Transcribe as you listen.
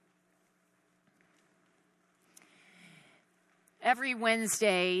Every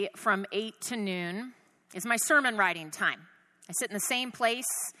Wednesday from 8 to noon is my sermon writing time. I sit in the same place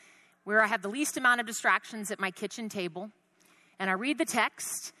where I have the least amount of distractions at my kitchen table, and I read the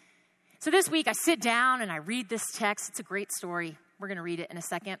text. So this week I sit down and I read this text. It's a great story. We're going to read it in a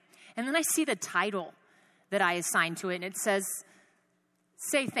second. And then I see the title that I assigned to it, and it says,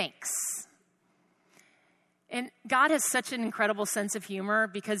 Say Thanks. And God has such an incredible sense of humor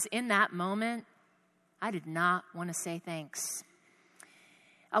because in that moment, I did not want to say thanks.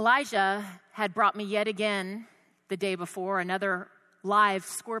 Elijah had brought me yet again the day before another live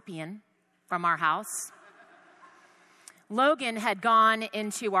scorpion from our house. Logan had gone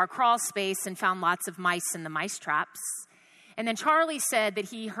into our crawl space and found lots of mice in the mice traps. And then Charlie said that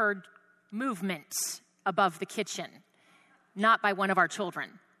he heard movement above the kitchen, not by one of our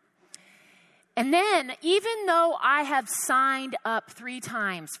children. And then, even though I have signed up 3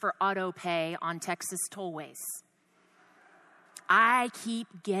 times for auto pay on Texas tollways, I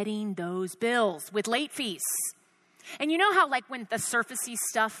keep getting those bills with late fees. And you know how like when the surfacey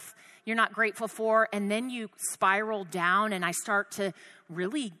stuff you're not grateful for, and then you spiral down and I start to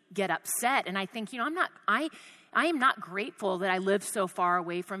really get upset. And I think, I am not grateful that I live so far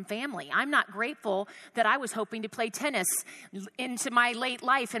away from family. I'm not grateful that I was hoping to play tennis into my late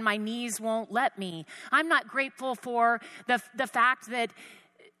life and my knees won't let me. I'm not grateful for the fact that,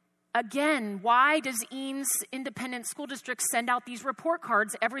 again, why does Eames Independent School District send out these report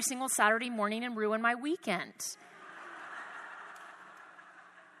cards every single Saturday morning and ruin my weekend?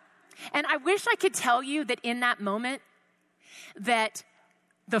 And I wish I could tell you that in that moment that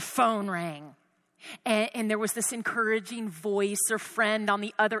the phone rang and there was this encouraging voice or friend on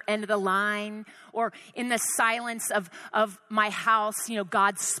the other end of the line, or in the silence of my house,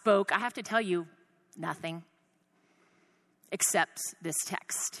 God spoke. I have to tell you, nothing except this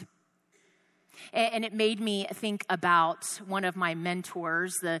text. And it made me think about one of my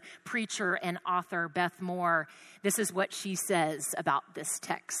mentors, the preacher and author Beth Moore. This is what she says about this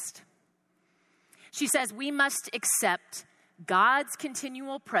text. She says, we must accept God's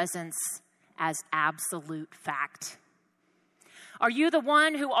continual presence as absolute fact. Are you the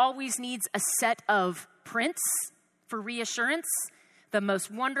one who always needs a set of prints for reassurance? The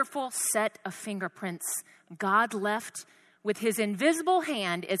most wonderful set of fingerprints God left with his invisible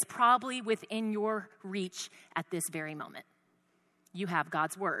hand is probably within your reach at this very moment. You have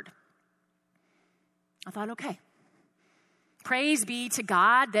God's word. I thought, okay. Praise be to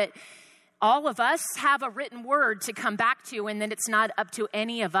God that all of us have a written word to come back to, and that it's not up to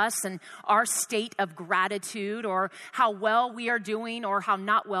any of us and our state of gratitude or how well we are doing or how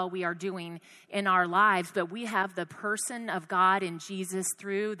not well we are doing in our lives, but we have the person of God in Jesus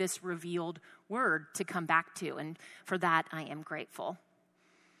through this revealed word to come back to, and for that I am grateful.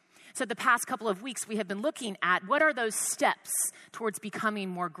 So the past couple of weeks we have been looking at what are those steps towards becoming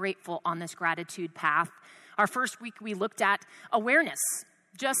more grateful on this gratitude path. Our first week we looked at awareness.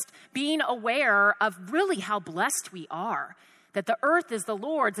 Just being aware of really how blessed we are, that the earth is the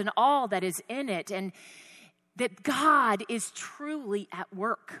Lord's and all that is in it, and that God is truly at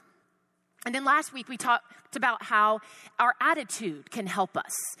work. And then last week we talked about how our attitude can help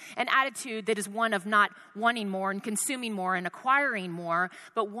us, an attitude that is one of not wanting more and consuming more and acquiring more,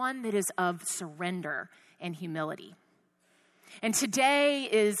 but one that is of surrender and humility. And today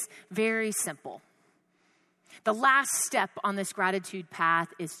is very simple. The last step on this gratitude path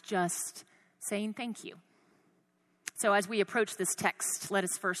is just saying thank you. So as we approach this text, let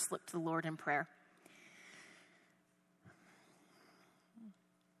us first slip to the Lord in prayer.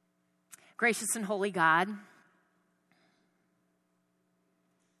 Gracious and holy God,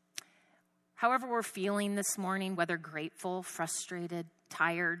 however we're feeling this morning, whether grateful, frustrated,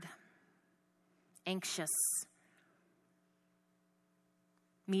 tired, anxious,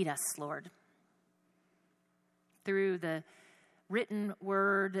 meet us, Lord. Through the written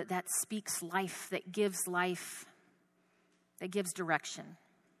word that speaks life, that gives direction.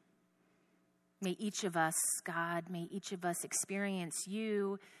 May each of us, God, experience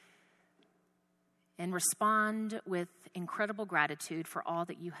you and respond with incredible gratitude for all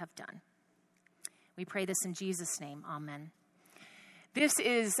that you have done. We pray this in Jesus' name, amen. This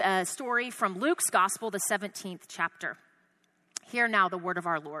is a story from Luke's Gospel, the 17th chapter. Hear now the word of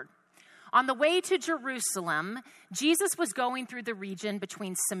our Lord. On the way to Jerusalem, Jesus was going through the region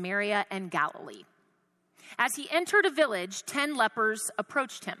between Samaria and Galilee. As he entered a village, 10 lepers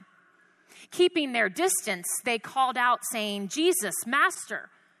approached him. Keeping their distance, they called out, saying, Jesus, Master,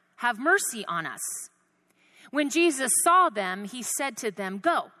 have mercy on us. When Jesus saw them, he said to them,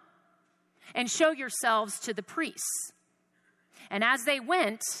 Go and show yourselves to the priests. And as they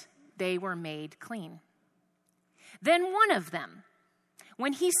went, they were made clean. Then one of them,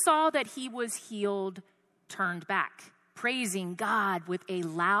 when he saw that he was healed, turned back, praising God with a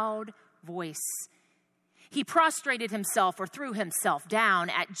loud voice. He prostrated himself or threw himself down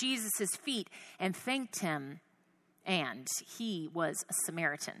at Jesus' feet and thanked him, and he was a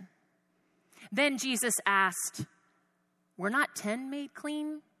Samaritan. Then Jesus asked, "Were not 10 made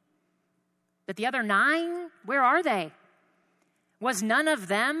clean? But the other 9, where are they? Was none of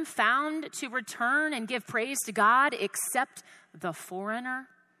them found to return and give praise to God except the foreigner?"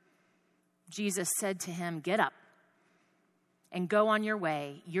 Jesus said to him, "Get up and go on your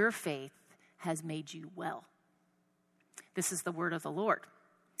way. Your faith has made you well." This is the word of the Lord.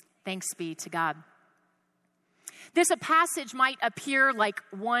 Thanks be to God. This passage might appear like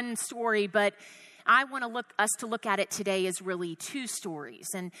one story, but I want us to look at it today as really 2 stories.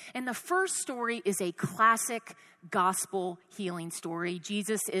 And the first story is a classic gospel healing story.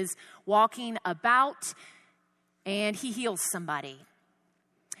 Jesus is walking about and he heals somebody.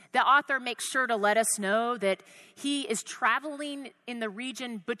 The author makes sure to let us know that he is traveling in the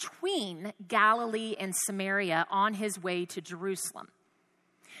region between Galilee and Samaria on his way to Jerusalem.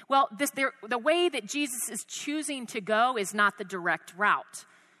 Well, the way that Jesus is choosing to go is not the direct route,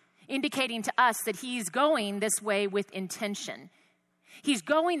 indicating to us that he's going this way with intention. He's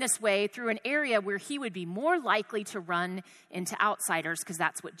going this way through an area where he would be more likely to run into outsiders, because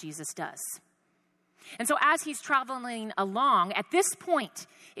that's what Jesus does. And so as he's traveling along, at this point,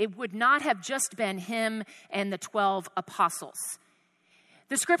 it would not have just been him and the 12 apostles.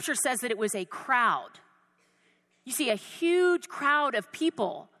 The scripture says that it was a crowd. You see, a huge crowd of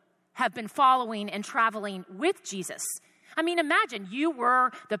people have been following and traveling with Jesus. I mean, imagine you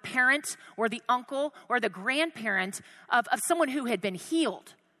were the parent or the uncle or the grandparent of someone who had been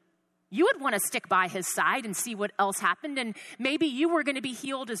healed. You would want to stick by his side and see what else happened, and maybe you were going to be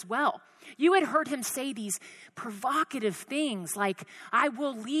healed as well. You had heard him say these provocative things like, "I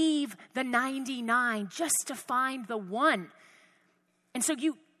will leave the 99 just to find the one." And so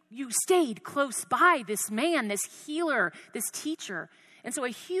you stayed close by this man, this healer, this teacher. And so a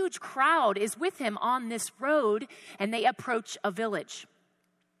huge crowd is with him on this road, and they approach a village.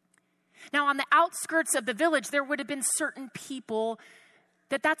 Now, on the outskirts of the village, there would have been certain people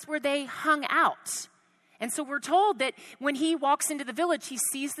that's where they hung out. And so we're told that when he walks into the village, he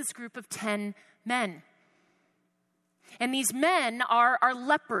sees this group of 10 men. And these men are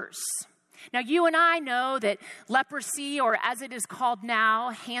lepers. Now, you and I know that leprosy, or as it is called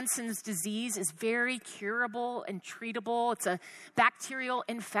now, Hansen's disease, is very curable and treatable. It's a bacterial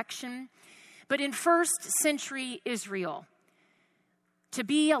infection. But in first century Israel, to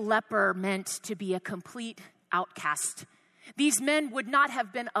be a leper meant to be a complete outcast. These men would not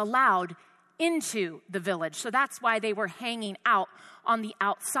have been allowed into the village. So that's why they were hanging out on the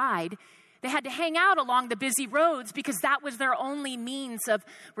outside. They had to hang out along the busy roads because that was their only means of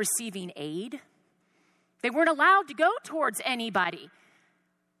receiving aid. They weren't allowed to go towards anybody.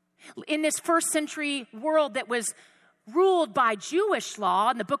 In this first century world that was ruled by Jewish law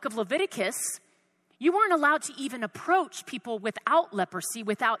in the book of Leviticus, you weren't allowed to even approach people without leprosy,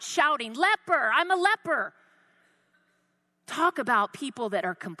 without shouting, "Leper, I'm a leper." Talk about people that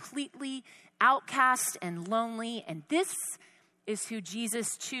are completely outcast and lonely, and this is who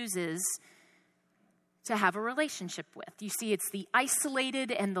Jesus chooses to have a relationship with. You see, it's the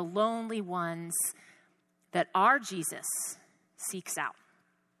isolated and the lonely ones that our Jesus seeks out.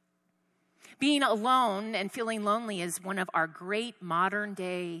 Being alone and feeling lonely is one of our great modern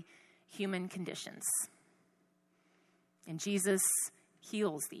day human conditions. And Jesus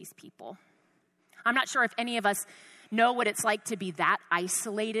heals these people. I'm not sure if any of us know what it's like to be that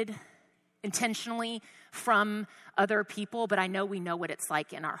isolated intentionally from other people, but I know we know what it's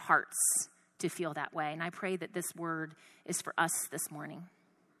like in our hearts to feel that way. And I pray that this word is for us this morning.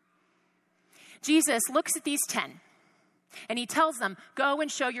 Jesus looks at these 10 and he tells them, "Go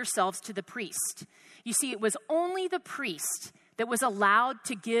and show yourselves to the priest." You see, it was only the priest that was allowed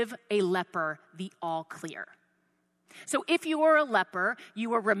to give a leper the all clear. So if you were a leper, you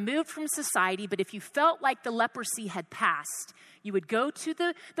were removed from society, but if you felt like the leprosy had passed, you would go to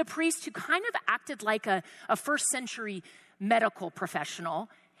the priest, who kind of acted like a first century medical professional,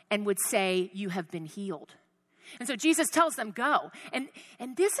 and would say, "You have been healed." And so Jesus tells them, "Go." And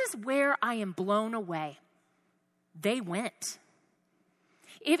this is where I am blown away. They went.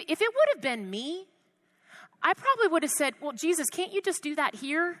 If it would have been me, I probably would have said, "Well, Jesus, can't you just do that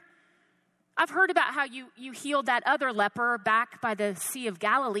here? I've heard about how you healed that other leper back by the Sea of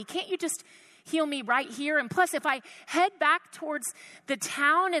Galilee. Can't you just heal me right here? And plus, if I head back towards the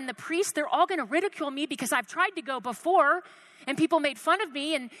town and the priest, they're all going to ridicule me because I've tried to go before. And people made fun of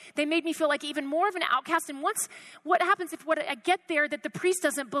me, and they made me feel like even more of an outcast. And what happens if I get there that the priest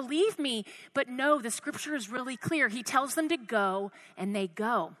doesn't believe me? But no, the scripture is really clear. He tells them to go, and they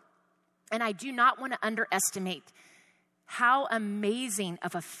go. And I do not want to underestimate how amazing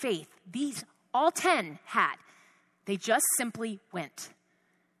of a faith these all 10 had. They just simply went.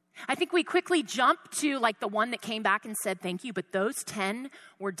 I think we quickly jump to like the one that came back and said thank you, but those 10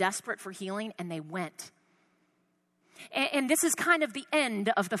 were desperate for healing, and they went. And this is kind of the end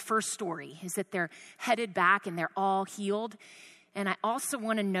of the first story, is that they're headed back and they're all healed. And I also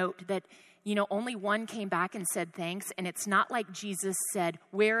want to note that, only one came back and said thanks. And it's not like Jesus said,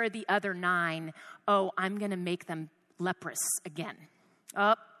 where are the other 9? Oh, I'm going to make them leprous again.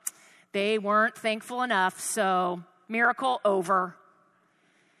 Oh, they weren't thankful enough, so miracle over.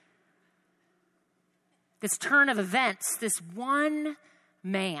 This turn of events, this one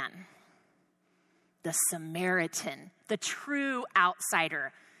man, the Samaritan, the true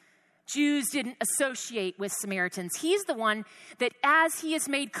outsider. Jews didn't associate with Samaritans. He's the one that as he is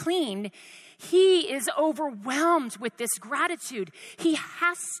made clean, he is overwhelmed with this gratitude. He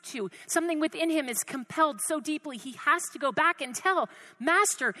has to. Something within him is compelled so deeply. He has to go back and tell,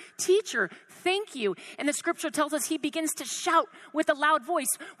 Master, teacher, thank you. And the scripture tells us he begins to shout with a loud voice,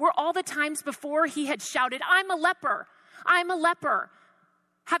 where all the times before he had shouted, I'm a leper, I'm a leper.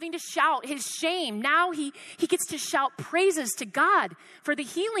 Having to shout his shame. Now he gets to shout praises to God for the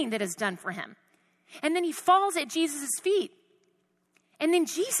healing that is done for him. And then he falls at Jesus' feet. And then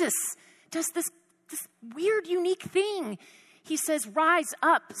Jesus does this weird, unique thing. He says, rise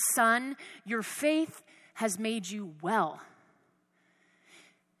up, son. Your faith has made you well.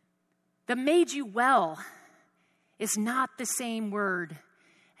 The made you well is not the same word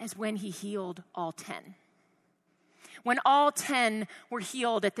as when he healed all 10. When all 10 were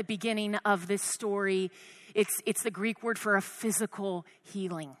healed at the beginning of this story, it's the Greek word for a physical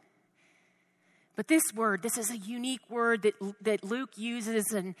healing. But this is a unique word that Luke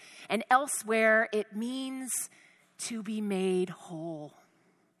uses, and elsewhere it means to be made whole.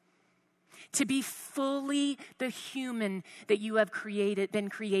 To be fully the human that you have been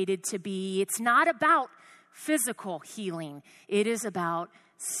created to be. It's not about physical healing. It is about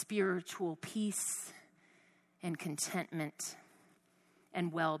spiritual peace and contentment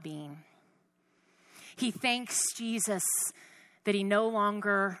and well-being. He thanks Jesus that he no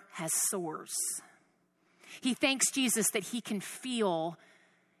longer has sores. He thanks Jesus that he can feel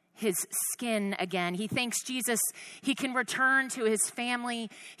his skin again. He thanks Jesus he can return to his family.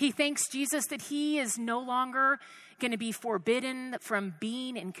 He thanks Jesus that he is no longer going to be forbidden from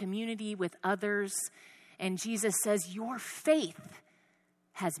being in community with others. And Jesus says, your faith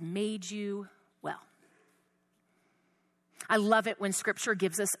has made you well. I love it when scripture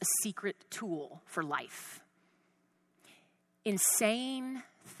gives us a secret tool for life. In saying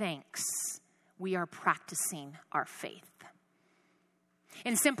thanks, we are practicing our faith.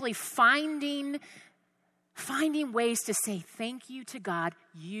 In simply finding ways to say thank you to God,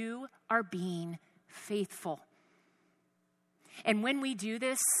 you are being faithful. And when we do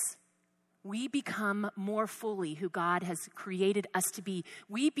this, we become more fully who God has created us to be.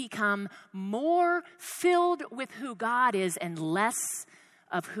 We become more filled with who God is and less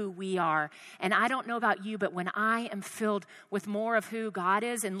of who we are. And I don't know about you, but when I am filled with more of who God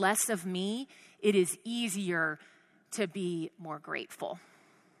is and less of me, it is easier to be more grateful.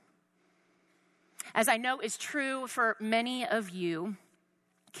 As I know is true for many of you,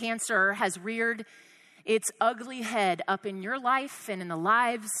 cancer has reared its ugly head up in your life and in the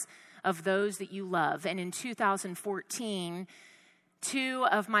lives of those that you love. And in 2014, 2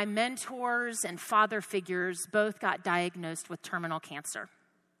 of my mentors and father figures both got diagnosed with terminal cancer.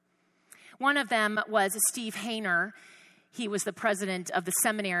 One of them was Steve Hayner. He was the president of the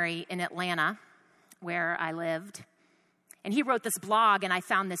seminary in Atlanta, where I lived. And he wrote this blog, and I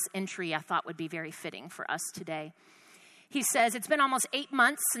found this entry I thought would be very fitting for us today. He says, it's been almost 8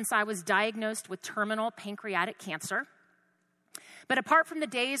 months since I was diagnosed with terminal pancreatic cancer. But apart from the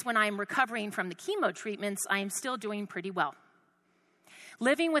days when I am recovering from the chemo treatments, I am still doing pretty well.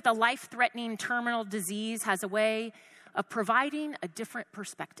 Living with a life-threatening terminal disease has a way of providing a different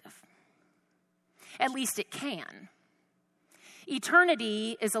perspective. At least it can.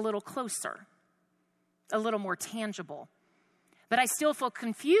 Eternity is a little closer, a little more tangible. But I still feel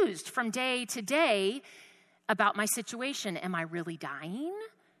confused from day to day about my situation. Am I really dying?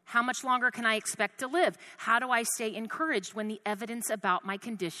 How much longer can I expect to live? How do I stay encouraged when the evidence about my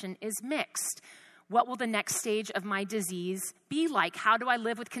condition is mixed? What will the next stage of my disease be like? How do I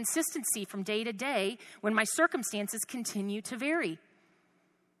live with consistency from day to day when my circumstances continue to vary?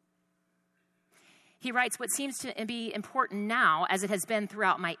 He writes, what seems to be important now, as it has been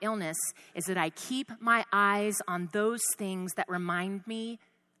throughout my illness, is that I keep my eyes on those things that remind me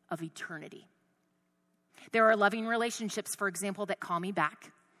of eternity. There are loving relationships, for example, that call me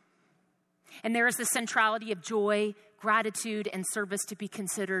back. And there is the centrality of joy, gratitude, and service to be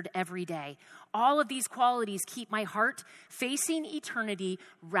considered every day. All of these qualities keep my heart facing eternity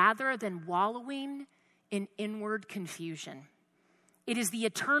rather than wallowing in inward confusion. It is the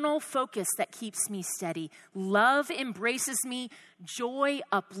eternal focus that keeps me steady. Love embraces me. Joy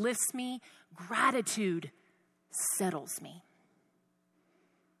uplifts me. Gratitude settles me.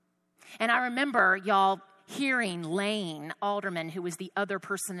 And I remember, y'all, hearing Lane Alderman, who was the other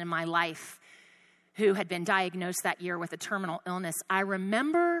person in my life who had been diagnosed that year with a terminal illness. I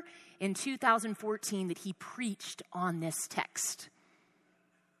remember in 2014 that he preached on this text.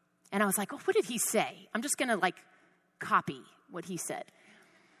 And I was like, oh, what did he say? I'm just going to copy what he said.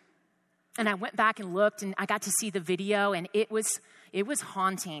 And I went back and looked, and I got to see the video, and it was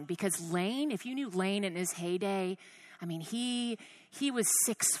haunting, because Lane, if you knew Lane in his heyday, I mean, he was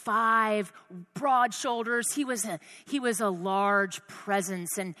 6'5", broad shoulders. He was a large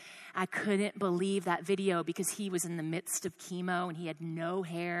presence, and I couldn't believe that video because he was in the midst of chemo, and he had no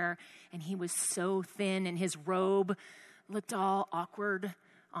hair, and he was so thin, and his robe looked all awkward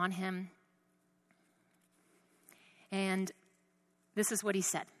on him. And this is what he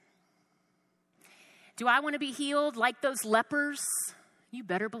said. Do I want to be healed like those lepers? You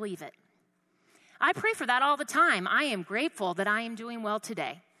better believe it. I pray for that all the time. I am grateful that I am doing well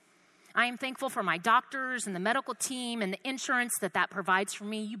today. I am thankful for my doctors and the medical team and the insurance that provides for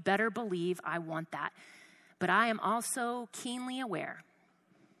me. You better believe I want that. But I am also keenly aware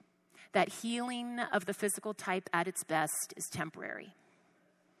that healing of the physical type at its best is temporary.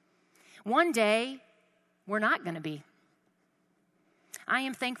 One day, we're not going to be. I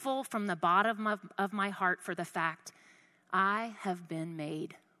am thankful from the bottom of my heart for the fact I have been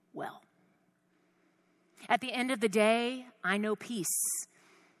made well. At the end of the day, I know peace,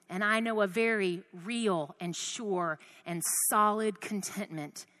 and I know a very real and sure and solid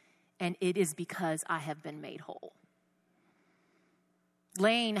contentment, and it is because I have been made whole.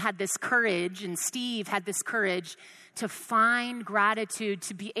 Lane had this courage, and Steve had this courage to find gratitude,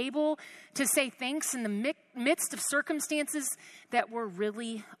 to be able to say thanks in the midst of circumstances that were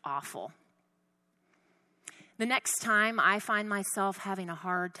really awful. The next time I find myself having a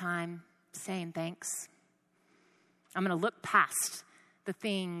hard time saying thanks, I'm going to look past the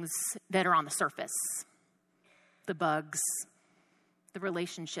things that are on the surface, the bugs, the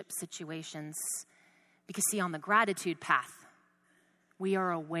relationship situations. Because see, on the gratitude path, we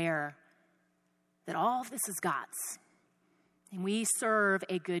are aware that all of this is God's, and we serve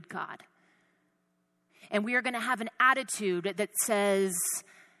a good God. And we are going to have an attitude that says,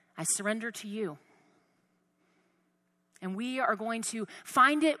 I surrender to you. And we are going to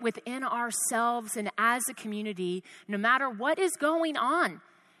find it within ourselves and as a community, no matter what is going on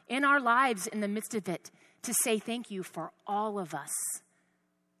in our lives in the midst of it, to say thank you, for all of us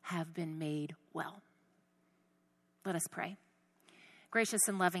have been made well. Let us pray. Gracious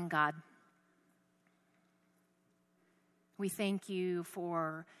and loving God, we thank you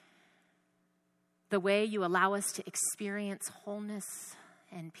for the way you allow us to experience wholeness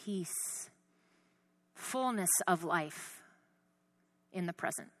and peace, fullness of life in the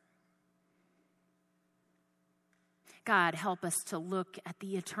present. God, help us to look at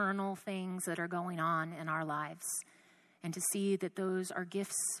the eternal things that are going on in our lives and to see that those are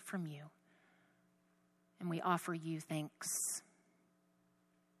gifts from you. And we offer you thanks.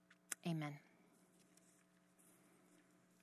 Amen.